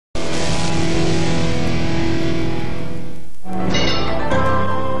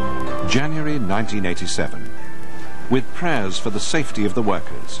1987. With prayers for the safety of the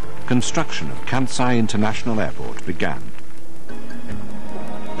workers, construction of Kansai International Airport began.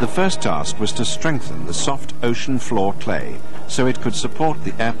 The first task was to strengthen the soft ocean floor clay so it could support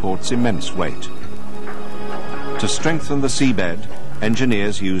the airport's immense weight. To strengthen the seabed,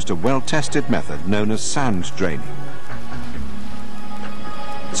 engineers used a well-tested method known as sand draining.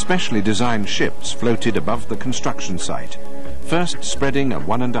 Specially designed ships floated above the construction site, first spreading a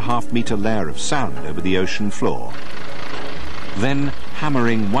 1.5 meter layer of sand over the ocean floor, then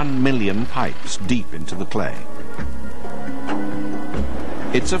hammering 1 million pipes deep into the clay.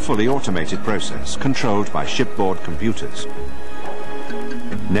 It's a fully automated process, controlled by shipboard computers.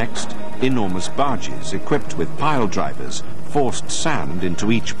 Next, enormous barges equipped with pile drivers forced sand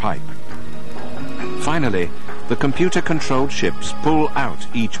into each pipe. Finally, the computer-controlled ships pull out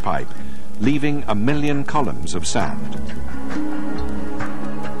each pipe, leaving 1 million columns of sand.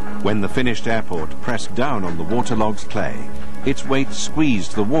 When the finished airport pressed down on the waterlogged clay, its weight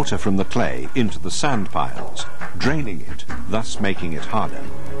squeezed the water from the clay into the sand piles, draining it, thus making it harder.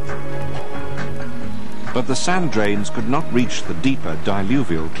 But the sand drains could not reach the deeper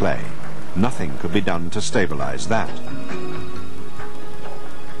diluvial clay. Nothing could be done to stabilize that.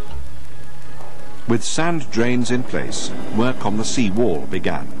 With sand drains in place, work on the sea wall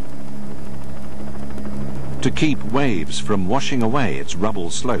began. To keep waves from washing away its rubble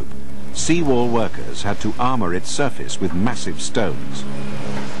slope, seawall workers had to armor its surface with massive stones.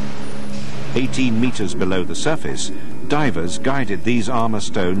 18 meters below the surface, divers guided these armor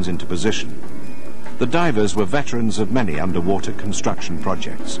stones into position. The divers were veterans of many underwater construction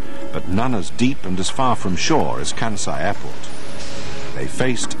projects, but none as deep and as far from shore as Kansai Airport. They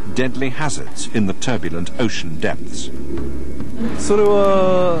faced deadly hazards in the turbulent ocean depths.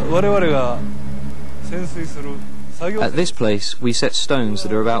 At this place, we set stones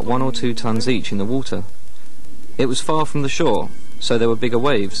that are about 1 or 2 tons each in the water. It was far from the shore, so there were bigger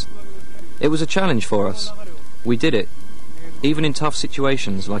waves. It was a challenge for us. We did it, even in tough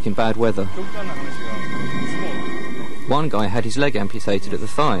situations like in bad weather. One guy had his leg amputated at the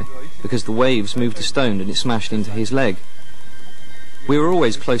thigh because the waves moved the stone and it smashed into his leg. We were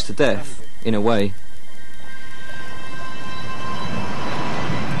always close to death, in a way.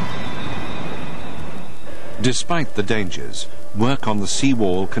 Despite the dangers, work on the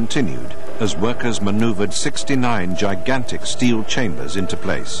seawall continued as workers maneuvered 69 gigantic steel chambers into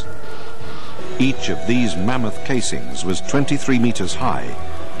place. Each of these mammoth casings was 23 meters high,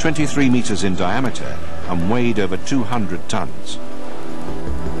 23 meters in diameter, and weighed over 200 tons.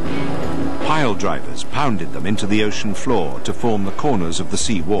 Pile drivers pounded them into the ocean floor to form the corners of the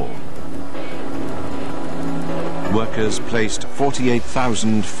sea wall. Workers placed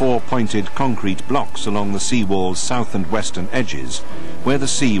 48,000 four-pointed concrete blocks along the seawall's south and western edges, where the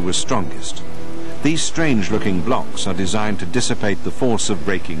sea was strongest. These strange-looking blocks are designed to dissipate the force of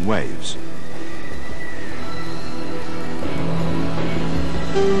breaking waves.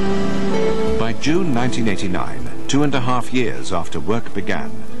 By June 1989, 2.5 years after work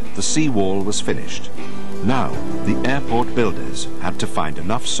began, the seawall was finished. Now, the airport builders had to find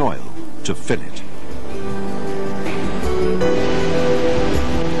enough soil to fill it.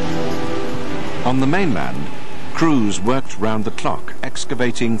 On the mainland, crews worked round the clock,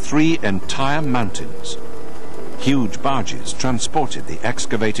 excavating 3 entire mountains. Huge barges transported the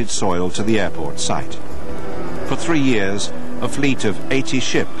excavated soil to the airport site. For 3 years, a fleet of 80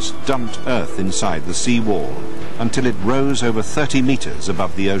 ships dumped earth inside the sea wall until it rose over 30 meters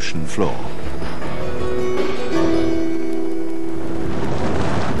above the ocean floor.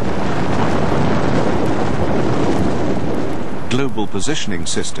 Global positioning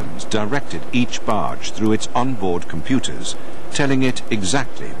systems directed each barge through its onboard computers, telling it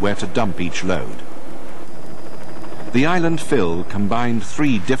exactly where to dump each load. The island fill combined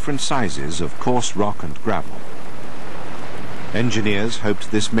 3 different sizes of coarse rock and gravel. Engineers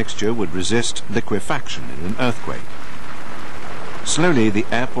hoped this mixture would resist liquefaction in an earthquake. Slowly, the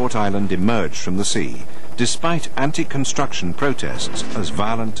airport island emerged from the sea, despite anti-construction protests as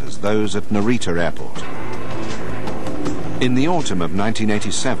violent as those at Narita Airport. In the autumn of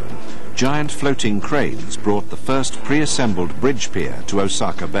 1987, giant floating cranes brought the first pre-assembled bridge pier to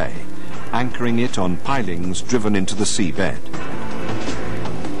Osaka Bay, anchoring it on pilings driven into the seabed.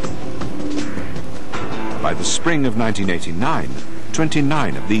 By the spring of 1989,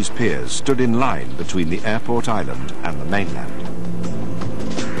 29 of these piers stood in line between the airport island and the mainland.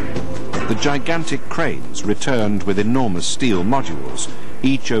 The gigantic cranes returned with enormous steel modules,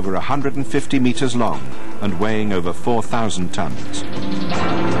 each over 150 meters long and weighing over 4,000 tons.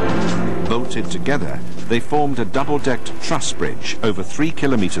 Bolted together, they formed a double-decked truss bridge over 3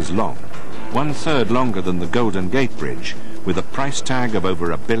 kilometers long. 1/3 longer than the Golden Gate Bridge, with a price tag of over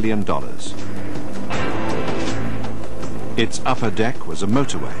 $1 billion. Its upper deck was a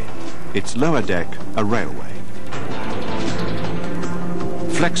motorway, its lower deck a railway.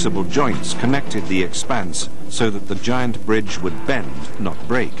 Flexible joints connected the expanse so that the giant bridge would bend, not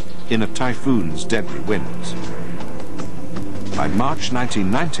break, in a typhoon's deadly winds. By March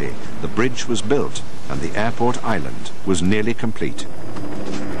 1990, the bridge was built and the airport island was nearly complete.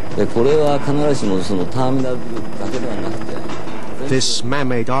 This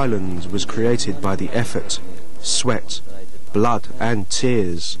man-made island was created by the effort, sweat, blood and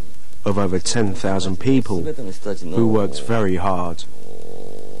tears of over 10,000 people who worked very hard.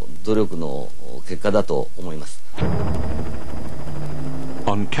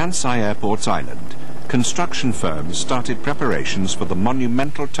 On Kansai Airport's island, construction firms started preparations for the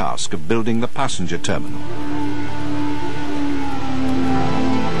monumental task of building the passenger terminal.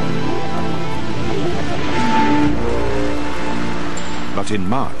 But in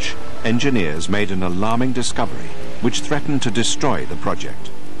March, engineers made an alarming discovery which threatened to destroy the project.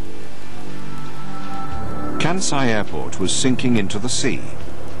 Kansai Airport was sinking into the sea.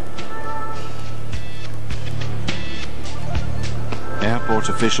 Airport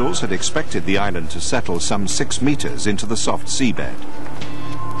officials had expected the island to settle some 6 meters into the soft seabed.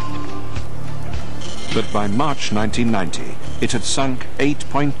 But by March 1990, it had sunk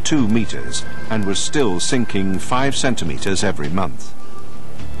 8.2 meters and was still sinking 5 centimeters every month.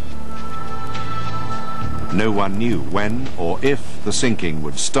 No one knew when or if the sinking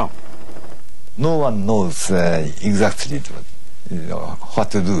would stop. No one knows exactly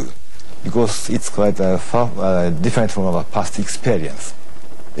what to do, because it's quite different from our past experience.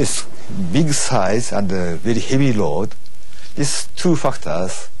 It's big size and very heavy load. These two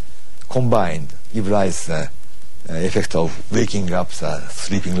factors combined give rise to the effect of waking up the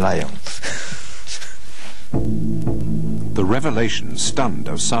sleeping lion. The revelation stunned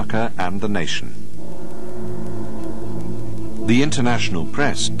Osaka and the nation. The international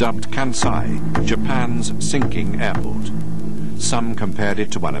press dubbed Kansai Japan's sinking airport. Some compared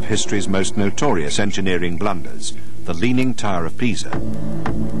it to one of history's most notorious engineering blunders, the Leaning Tower of Pisa.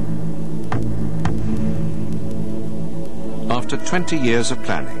 After 20 years of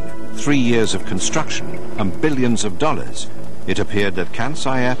planning, 3 years of construction, and billions of dollars, it appeared that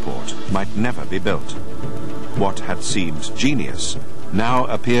Kansai Airport might never be built. What had seemed genius now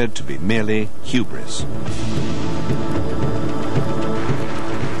appeared to be merely hubris.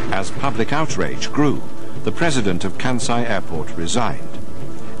 As public outrage grew, the president of Kansai Airport resigned.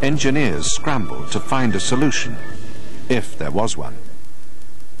 Engineers scrambled to find a solution, if there was one.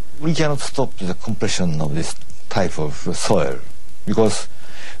 We cannot stop the compression of this type of soil, because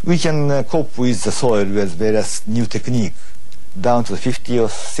we can cope with the soil with various new techniques down to 50 or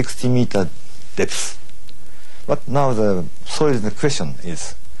 60 meter depth. But now the soil in the question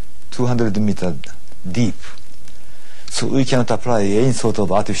is 200 meter deep. So we cannot apply any sort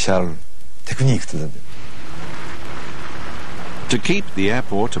of artificial technique to them. To keep the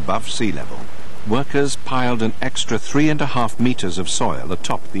airport above sea level, workers piled an extra 3.5 meters of soil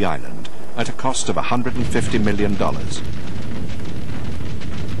atop the island at a cost of $150 million.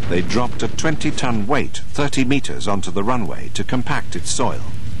 They dropped a 20-ton weight 30 meters onto the runway to compact its soil.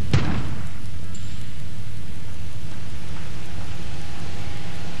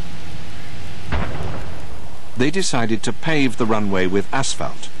 They decided to pave the runway with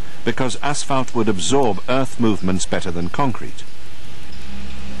asphalt, because asphalt would absorb earth movements better than concrete.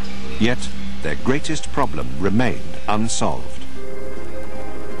 Yet, their greatest problem remained unsolved.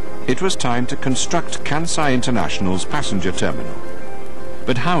 It was time to construct Kansai International's passenger terminal.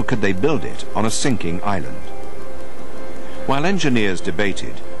 But how could they build it on a sinking island? While engineers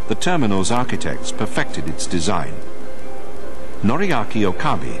debated, the terminal's architects perfected its design. Noriaki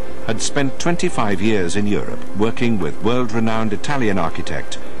Okabe had spent 25 years in Europe working with world-renowned Italian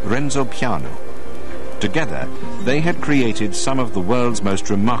architect Renzo Piano. Together, they had created some of the world's most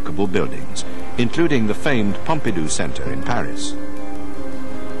remarkable buildings, including the famed Pompidou Center in Paris.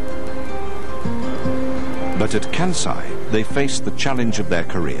 But at Kansai, they faced the challenge of their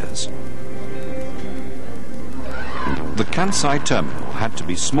careers. The Kansai terminal had to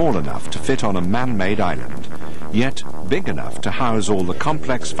be small enough to fit on a man-made island, yet big enough to house all the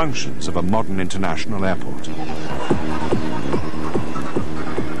complex functions of a modern international airport.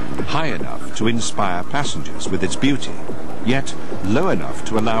 High enough to inspire passengers with its beauty, yet low enough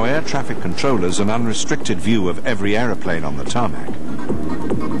to allow air traffic controllers an unrestricted view of every aeroplane on the tarmac.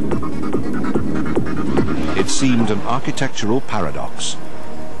 It seemed an architectural paradox.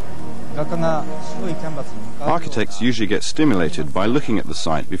 Architects usually get stimulated by looking at the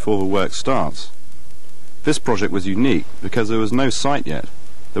site before the work starts. This project was unique because there was no site yet.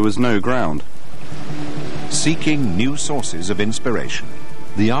 There was no ground. Seeking new sources of inspiration,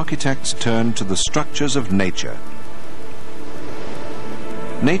 the architects turned to the structures of nature.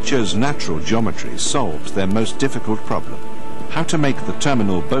 Nature's natural geometry solved their most difficult problem: how to make the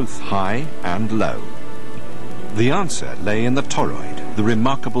terminal both high and low. The answer lay in the toroid, the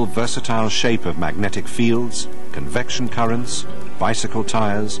remarkable versatile shape of magnetic fields, convection currents, bicycle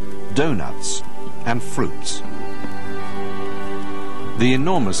tires, donuts, and fruits. The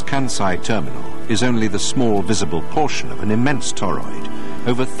enormous Kansai terminal is only the small visible portion of an immense toroid,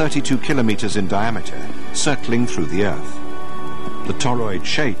 over 32 kilometers in diameter, circling through the Earth. The toroid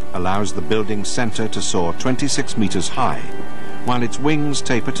shape allows the building's center to soar 26 meters high, while its wings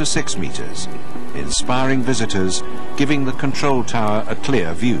taper to 6 meters, inspiring visitors, giving the control tower a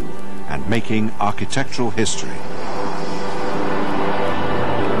clear view, and making architectural history.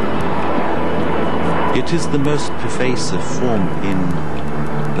 It is the most pervasive form in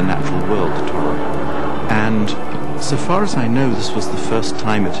the natural world, the toroid. And so far as I know, this was the first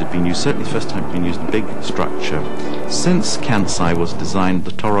time it had been used, certainly the first time it had been used in big structure. Since Kansai was designed,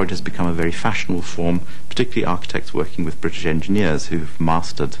 the toroid has become a very fashionable form, particularly architects working with British engineers who've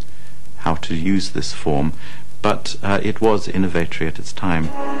mastered how to use this form, but it was innovatory at its time.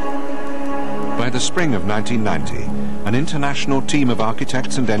 By the spring of 1990, an international team of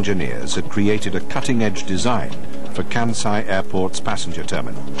architects and engineers had created a cutting-edge design for Kansai Airport's passenger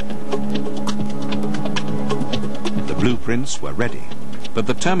terminal. The blueprints were ready, but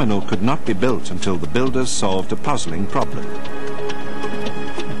the terminal could not be built until the builders solved a puzzling problem.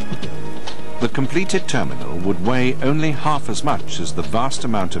 The completed terminal would weigh only half as much as the vast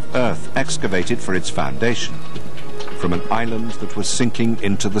amount of earth excavated for its foundation, from an island that was sinking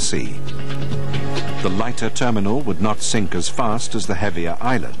into the sea. The lighter terminal would not sink as fast as the heavier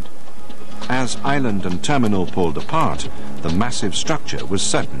island. As island and terminal pulled apart, the massive structure was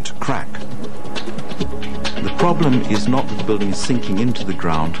certain to crack. The problem is not that the building is sinking into the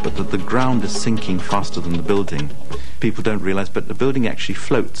ground, but that the ground is sinking faster than the building. People don't realize, but the building actually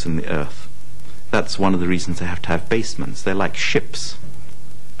floats in the earth. That's one of the reasons they have to have basements. They're like ships.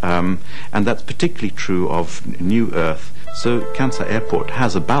 And that's particularly true of new earth. So Kansai Airport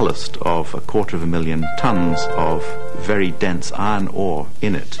has a ballast of 250,000 tons of very dense iron ore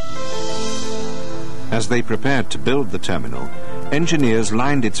in it. As they prepared to build the terminal, engineers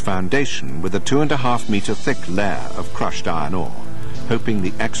lined its foundation with a 2.5 meter thick layer of crushed iron ore, hoping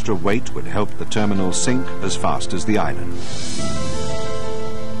the extra weight would help the terminal sink as fast as the island.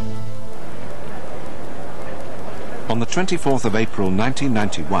 On the 24th of April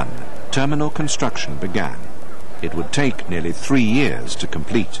 1991, terminal construction began. It would take nearly 3 years to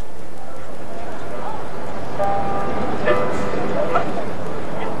complete.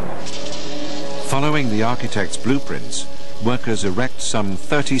 Following the architect's blueprints, workers erect some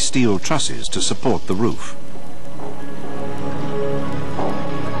 30 steel trusses to support the roof.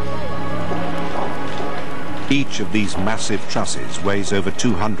 Each of these massive trusses weighs over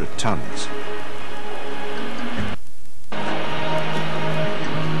 200 tons.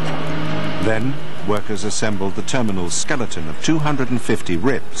 Then, workers assembled the terminal's skeleton of 250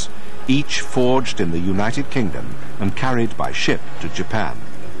 ribs, each forged in the United Kingdom and carried by ship to Japan.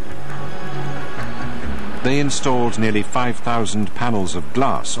 They installed nearly 5,000 panels of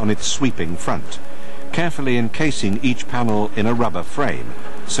glass on its sweeping front, carefully encasing each panel in a rubber frame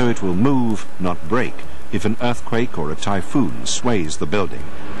so it will move, not break, if an earthquake or a typhoon sways the building.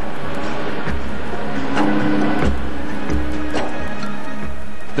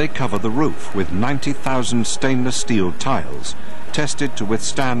 They cover the roof with 90,000 stainless steel tiles, tested to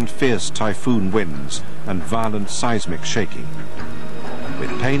withstand fierce typhoon winds and violent seismic shaking. With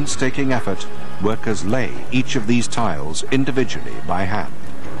painstaking effort, workers lay each of these tiles individually by hand.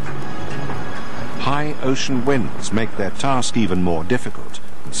 High ocean winds make their task even more difficult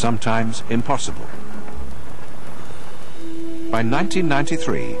and sometimes impossible. By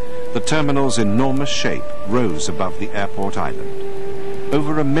 1993, the terminal's enormous shape rose above the airport island.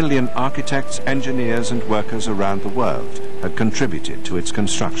 Over 1 million architects, engineers and workers around the world had contributed to its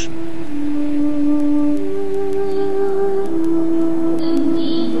construction.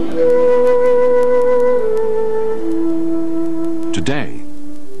 Today,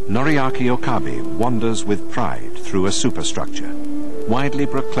 Noriaki Okabe wanders with pride through a superstructure, widely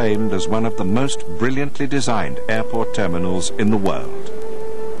proclaimed as one of the most brilliantly designed airport terminals in the world.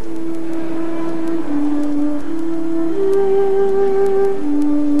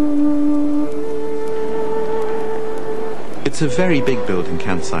 It's It's a very big building,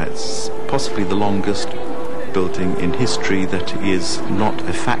 Kansai. It's possibly the longest building in history that is not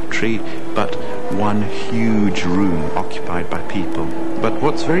a factory, but one huge room occupied by people. But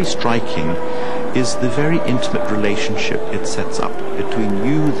what's very striking is the very intimate relationship it sets up between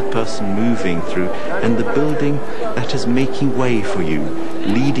you, the person moving through, and the building that is making way for you,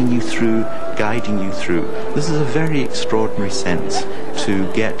 leading you through, guiding you through. This is a very extraordinary sense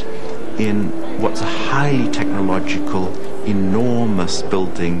to get in what's a highly technological, enormous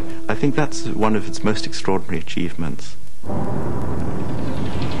building. I think that's one of its most extraordinary achievements.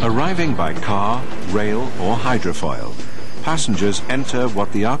 Arriving by car, rail or hydrofoil, passengers enter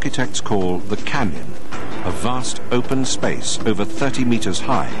what the architects call the canyon, a vast open space over 30 meters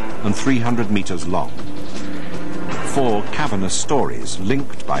high and 300 meters long. 4 cavernous stories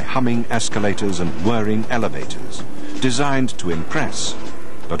linked by humming escalators and whirring elevators, designed to impress,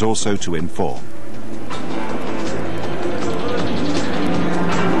 but also to inform.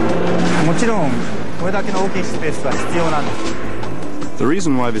 The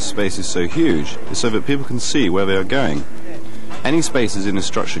reason why this space is so huge is so that people can see where they are going. Any spaces in a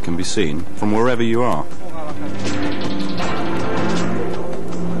structure can be seen from wherever you are.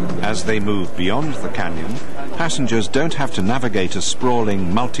 As they move beyond the canyon, passengers don't have to navigate a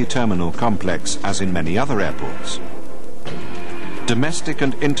sprawling multi-terminal complex as in many other airports. Domestic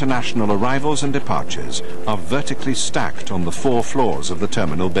and international arrivals and departures are vertically stacked on the 4 floors of the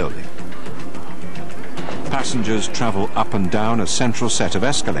terminal building. Passengers travel up and down a central set of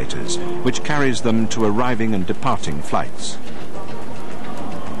escalators, which carries them to arriving and departing flights.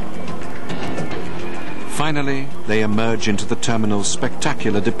 Finally, they emerge into the terminal's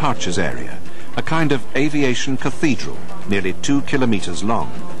spectacular departures area, a kind of aviation cathedral, nearly 2 kilometers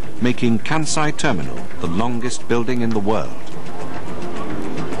long, making Kansai Terminal the longest building in the world.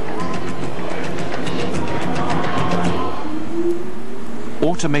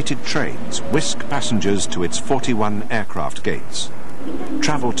 Automated trains whisk passengers to its 41 aircraft gates.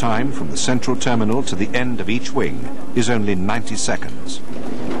 Travel time from the central terminal to the end of each wing is only 90 seconds.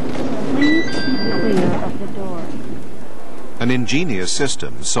 Please keep clear of the door. An ingenious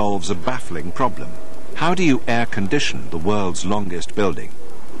system solves a baffling problem. How do you air condition the world's longest building?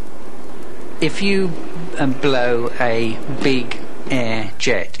 If you blow a big air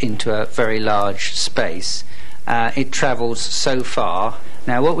jet into a very large space, it travels so far.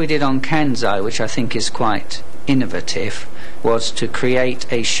 Now, what we did on Kansai, which I think is quite innovative, was to create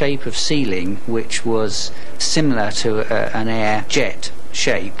a shape of ceiling which was similar to an air jet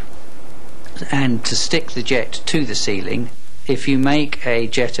shape, and to stick the jet to the ceiling. If you make a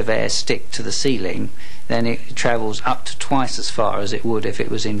jet of air stick to the ceiling, then it travels up to twice as far as it would if it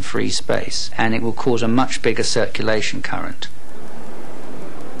was in free space, and it will cause a much bigger circulation current.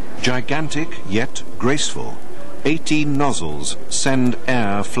 Gigantic yet graceful, 18 nozzles send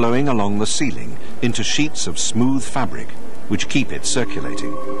air flowing along the ceiling into sheets of smooth fabric, which keep it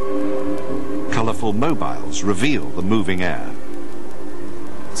circulating. Colourful mobiles reveal the moving air.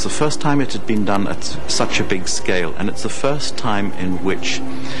 It's the first time it had been done at such a big scale, and it's the first time in which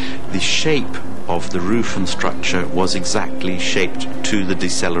the shape of the roof and structure was exactly shaped to the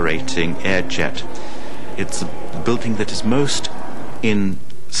decelerating air jet. It's a building that is most in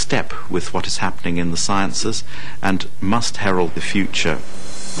step with what is happening in the sciences and must herald the future.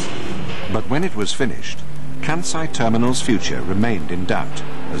 But when it was finished, Kansai Terminal's future remained in doubt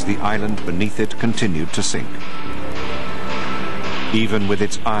as the island beneath it continued to sink. Even with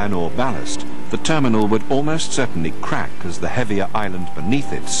its iron ore ballast, the terminal would almost certainly crack as the heavier island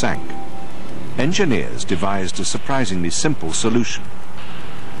beneath it sank. Engineers devised a surprisingly simple solution.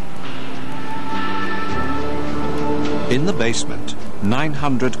 In the basement,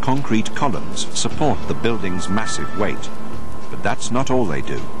 900 concrete columns support the building's massive weight, but that's not all they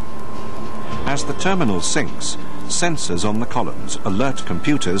do. As the terminal sinks, sensors on the columns alert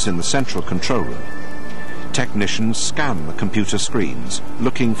computers in the central control room. Technicians scan the computer screens,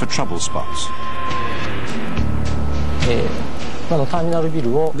 looking for trouble spots.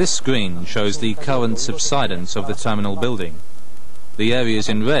 This screen shows the current subsidence of the terminal building. The areas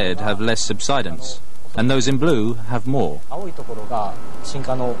in red have less subsidence, and those in blue have more.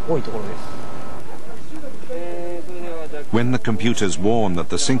 When the computers warn that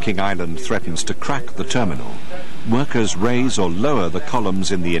the sinking island threatens to crack the terminal, workers raise or lower the columns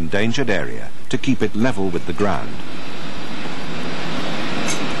in the endangered area to keep it level with the ground.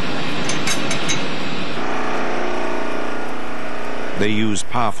 They use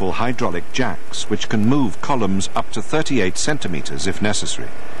powerful hydraulic jacks which can move columns up to 38 centimeters if necessary.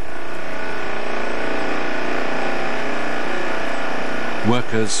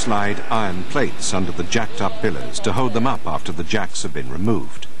 Workers slide iron plates under the jacked-up pillars to hold them up after the jacks have been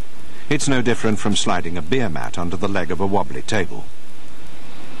removed. It's no different from sliding a beer mat under the leg of a wobbly table.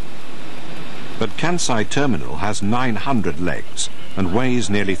 But Kansai Terminal has 900 legs and weighs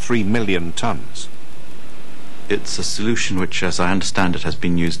nearly 3 million tons. It's a solution which, as I understand it, has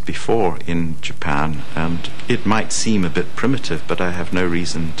been used before in Japan, and it might seem a bit primitive, but I have no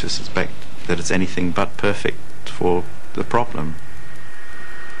reason to suspect that it's anything but perfect for the problem.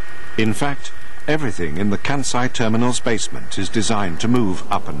 In fact, everything in the Kansai Terminal's basement is designed to move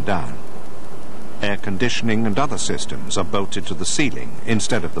up and down. Air conditioning and other systems are bolted to the ceiling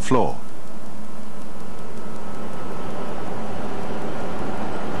instead of the floor.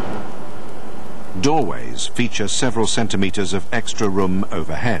 Doorways feature several centimeters of extra room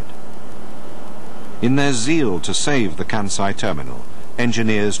overhead. In their zeal to save the Kansai Terminal,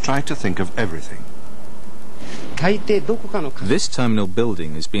 engineers try to think of everything. This terminal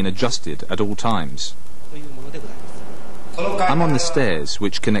building is being adjusted at all times. I'm on the stairs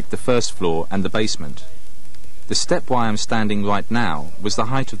which connect the first floor and the basement. The step where I am standing right now was the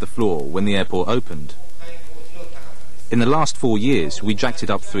height of the floor when the airport opened. In the last 4 years, we jacked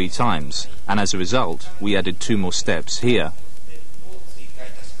it up 3 times, and as a result, we added 2 more steps here.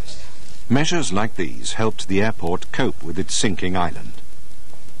 Measures like these helped the airport cope with its sinking island.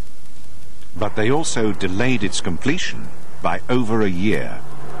 But they also delayed its completion by over a year.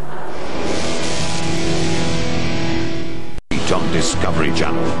 On Discovery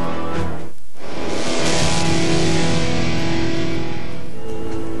Channel.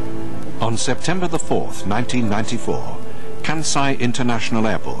 On September the 4th, 1994, Kansai International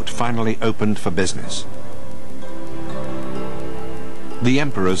Airport finally opened for business. The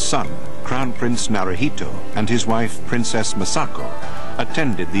Emperor's son, Crown Prince Naruhito, and his wife, Princess Masako,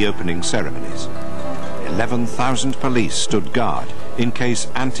 attended the opening ceremonies. 11,000 police stood guard in case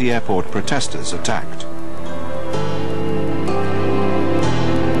anti-airport protesters attacked.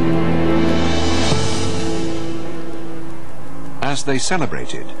 As they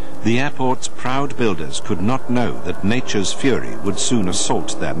celebrated, the airport's proud builders could not know that nature's fury would soon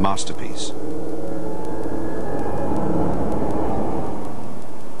assault their masterpiece.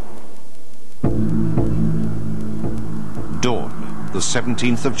 Dawn, the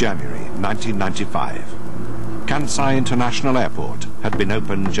 17th of January, 1995. Kansai International Airport had been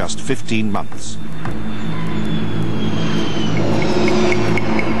open just 15 months.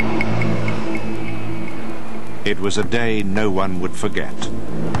 It was a day no one would forget.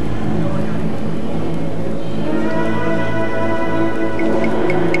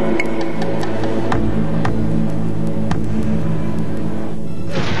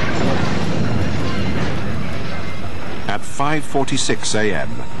 At 5:46 a.m.,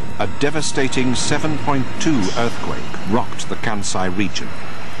 a devastating 7.2 earthquake rocked the Kansai region.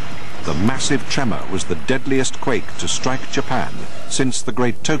 The massive tremor was the deadliest quake to strike Japan since the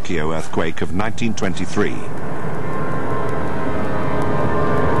Great Tokyo earthquake of 1923.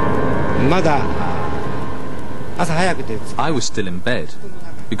 I was still in bed,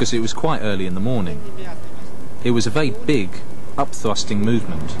 because it was quite early in the morning. It was a very big, up-thrusting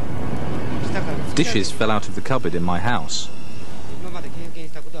movement. Dishes fell out of the cupboard in my house.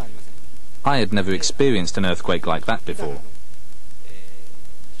 I had never experienced an earthquake like that before.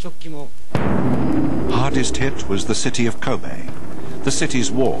 Hardest hit was the city of Kobe. The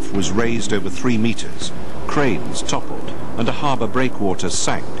city's wharf was raised over 3 meters, cranes toppled, and a harbour breakwater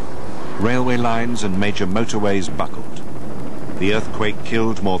sank. Railway lines and major motorways buckled. The earthquake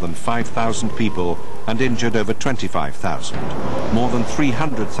killed more than 5,000 people and injured over 25,000. More than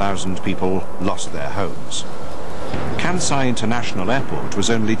 300,000 people lost their homes. Kansai International Airport was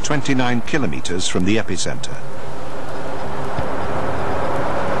only 29 kilometers from the epicenter.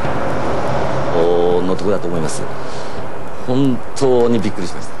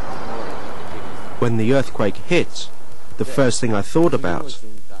 When the earthquake hit, the first thing I thought about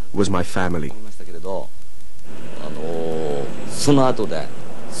was my family.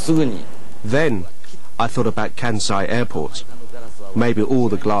 Then I thought about Kansai Airport. Maybe all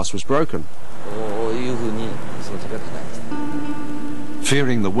the glass was broken.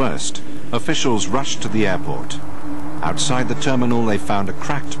 Fearing the worst, officials rushed to the airport. Outside the terminal they found a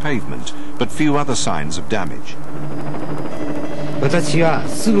cracked pavement, but few other signs of damage.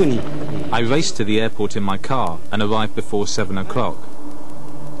 I raced to the airport in my car and arrived before 7 o'clock.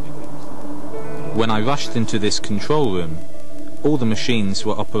 When I rushed into this control room, all the machines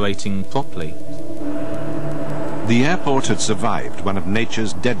were operating properly. The airport had survived one of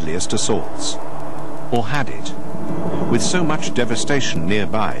nature's deadliest assaults. Or had it? With so much devastation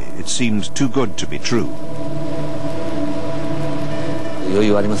nearby, it seemed too good to be true.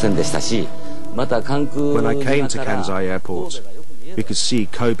 When I came to Kansai airport, we could see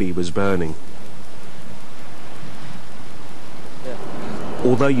Kobe was burning.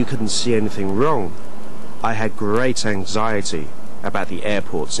 Although you couldn't see anything wrong, I had great anxiety about the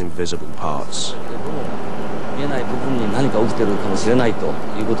airport's invisible parts.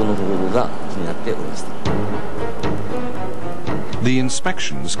 The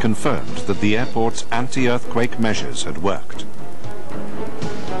inspections confirmed that the airport's anti-earthquake measures had worked.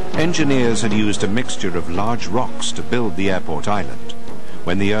 Engineers had used a mixture of large rocks to build the airport island.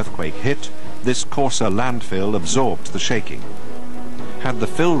 When the earthquake hit, this coarser landfill absorbed the shaking. Had the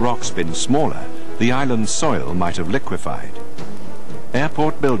fill rocks been smaller, the island's soil might have liquefied.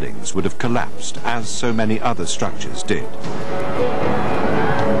 Airport buildings would have collapsed, as so many other structures did.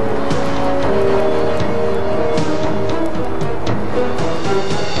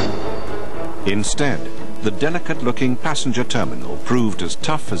 Instead, the delicate-looking passenger terminal proved as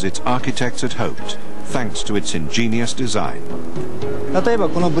tough as its architects had hoped, thanks to its ingenious design.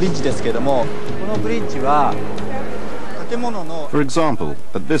 For example,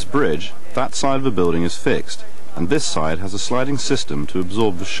 at this bridge, that side of the building is fixed, and this side has a sliding system to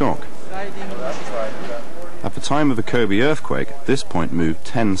absorb the shock. At the time of the Kobe earthquake, this point moved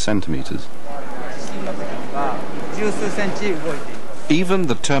 10 centimeters. Even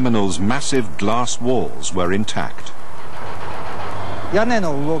the terminal's massive glass walls were intact.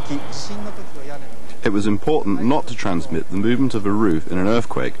 It was important not to transmit the movement of a roof in an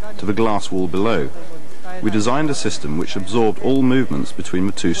earthquake to the glass wall below. We designed a system which absorbed all movements between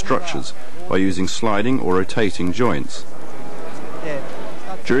the two structures by using sliding or rotating joints.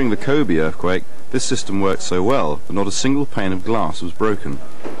 During the Kobe earthquake, this system worked so well that not a single pane of glass was broken.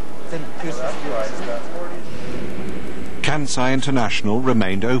 Kansai International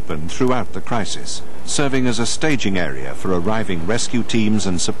remained open throughout the crisis, serving as a staging area for arriving rescue teams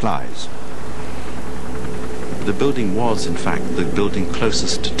and supplies. The building was, in fact, the building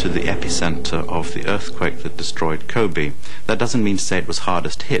closest to the epicenter of the earthquake that destroyed Kobe. That doesn't mean to say it was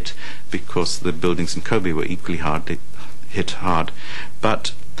hardest hit, because the buildings in Kobe were equally hit hard.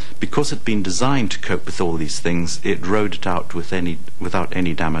 But because it had been designed to cope with all these things, it rode it out without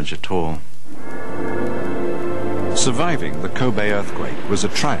any damage at all. Surviving the Kobe earthquake was a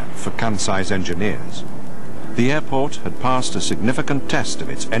triumph for Kansai's engineers. The airport had passed a significant test of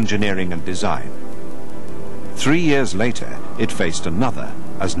its engineering and design. 3 years later, it faced another,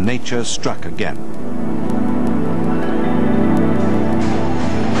 as nature struck again.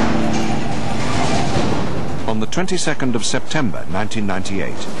 On the 22nd of September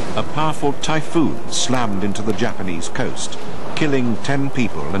 1998, a powerful typhoon slammed into the Japanese coast, killing 10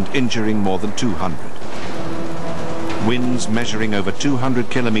 people and injuring more than 200. Winds measuring over 200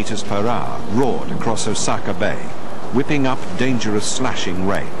 kilometers per hour roared across Osaka Bay, whipping up dangerous slashing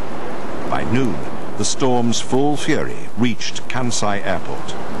rain. By noon, the storm's full fury reached Kansai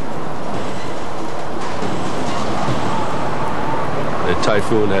Airport. The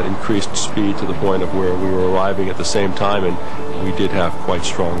typhoon had increased speed to the point of where we were arriving at the same time, and we did have quite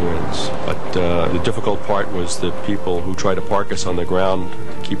strong winds. But the difficult part was the people who tried to park us on the ground,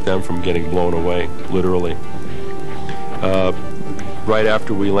 to keep them from getting blown away, literally. Right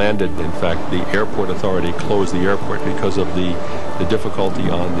after we landed, in fact, the airport authority closed the airport because of the difficulty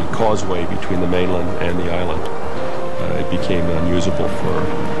on the causeway between the mainland and the island. It became unusable for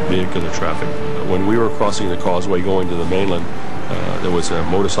vehicular traffic. When we were crossing the causeway going to the mainland, there was a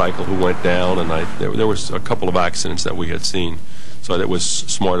motorcycle who went down, and there was a couple of accidents that we had seen, so it was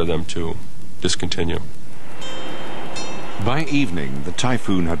smart of them to discontinue. By evening, the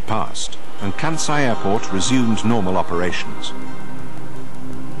typhoon had passed, and Kansai Airport resumed normal operations.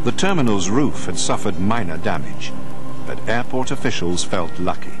 The terminal's roof had suffered minor damage, but airport officials felt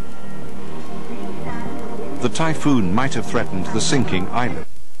lucky. The typhoon might have threatened the sinking island,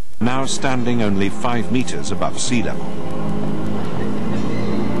 now standing only 5 meters above sea level.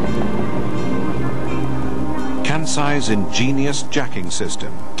 Kansai's ingenious jacking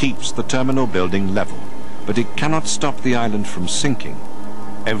system keeps the terminal building level, but it cannot stop the island from sinking.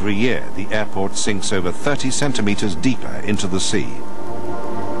 Every year, the airport sinks over 30 centimeters deeper into the sea.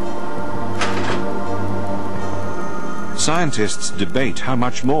 Scientists debate how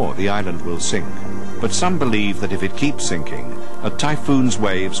much more the island will sink, but some believe that if it keeps sinking, a typhoon's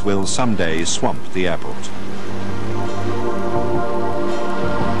waves will someday swamp the airport.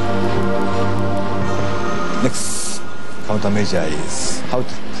 Next countermeasure is how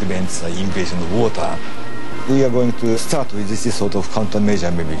to prevent the invasion of water. We are going to start with this sort of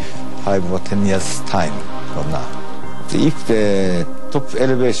countermeasure maybe 5 or 10 years time from now. If the top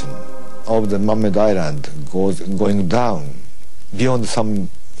elevation of the man-made island going down beyond some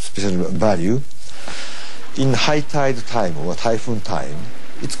special value, in high tide time or typhoon time,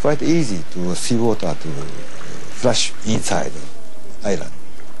 it's quite easy to seawater to flush inside the island.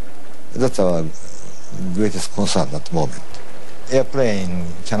 That's our greatest concern at the moment. Airplane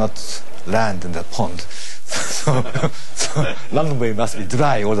cannot land in the pond, so runway must be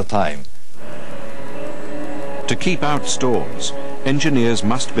dry all the time. To keep out storms, engineers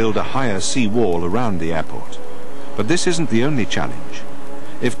must build a higher sea wall around the airport. But this isn't the only challenge.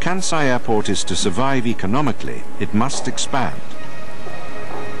 If Kansai Airport is to survive economically, it must expand.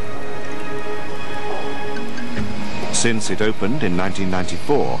 Since it opened in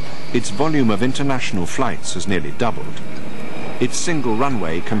 1994, its volume of international flights has nearly doubled. Its single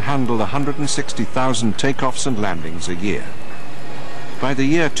runway can handle 160,000 takeoffs and landings a year. By the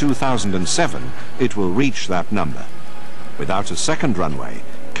year 2007, it will reach that number. Without a second runway,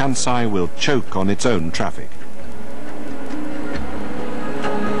 Kansai will choke on its own traffic.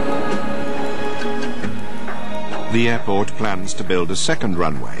 The airport plans to build a second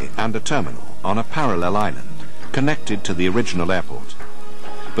runway and a terminal on a parallel island, connected to the original airport.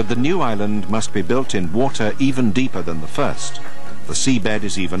 But the new island must be built in water even deeper than the first. The seabed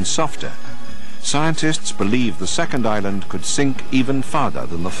is even softer. Scientists believe the second island could sink even farther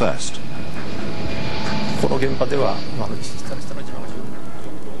than the first.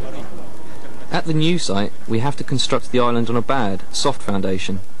 At the new site, we have to construct the island on a bad, soft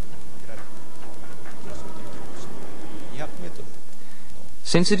foundation.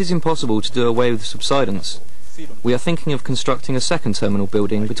 Since it is impossible to do away with subsidence, we are thinking of constructing a second terminal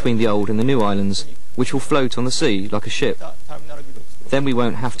building between the old and the new islands, which will float on the sea like a ship. Then we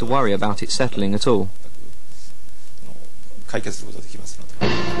won't have to worry about it settling at all.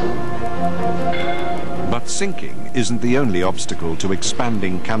 But sinking isn't the only obstacle to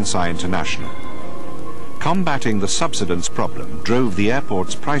expanding Kansai International. Combating the subsidence problem drove the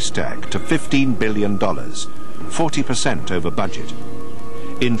airport's price tag to $15 billion, 40% over budget.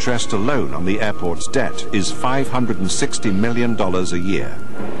 Interest alone on the airport's debt is $560 million a year.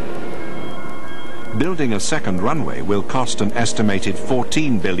 Building a second runway will cost an estimated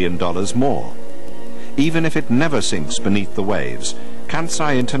 $14 billion more. Even if it never sinks beneath the waves,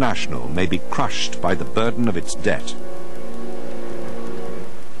 Kansai International may be crushed by the burden of its debt.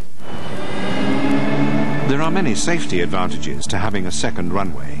 There are many safety advantages to having a second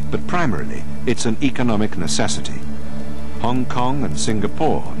runway, but primarily it's an economic necessity. Hong Kong and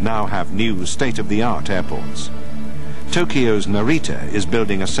Singapore now have new state-of-the-art airports. Tokyo's Narita is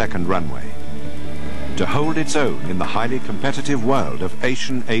building a second runway. To hold its own in the highly competitive world of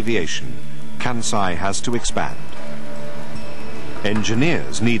Asian aviation, Kansai has to expand.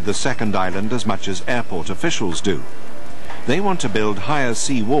 Engineers need the second island as much as airport officials do. They want to build higher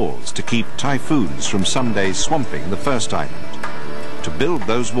sea walls to keep typhoons from someday swamping the first island. To build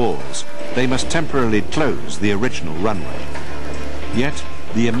those walls, they must temporarily close the original runway. Yet,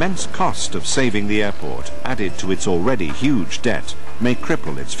 the immense cost of saving the airport, added to its already huge debt, may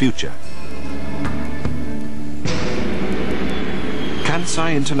cripple its future.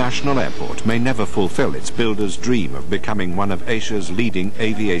 Kansai International Airport may never fulfill its builder's dream of becoming one of Asia's leading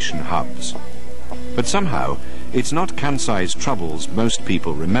aviation hubs. But somehow, it's not Kansai's troubles most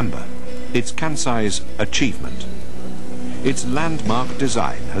people remember. It's Kansai's achievement. Its landmark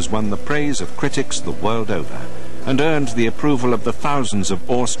design has won the praise of critics the world over and earned the approval of the thousands of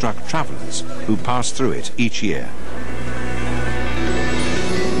awestruck travellers who pass through it each year.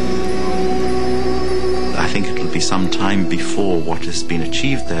 I think it'll be some time before what has been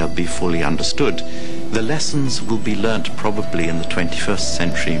achieved there will be fully understood. The lessons will be learnt probably in the 21st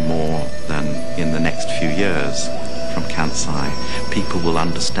century more than in the next few years from Kansai. People will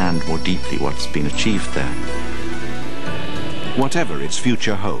understand more deeply what's been achieved there. Whatever its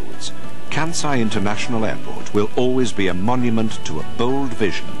future holds, Kansai International Airport will always be a monument to a bold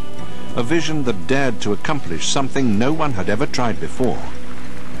vision, a vision that dared to accomplish something no one had ever tried before,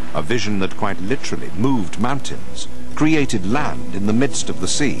 a vision that quite literally moved mountains, created land in the midst of the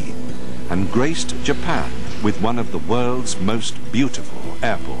sea, and graced Japan with one of the world's most beautiful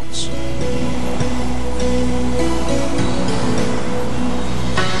airports.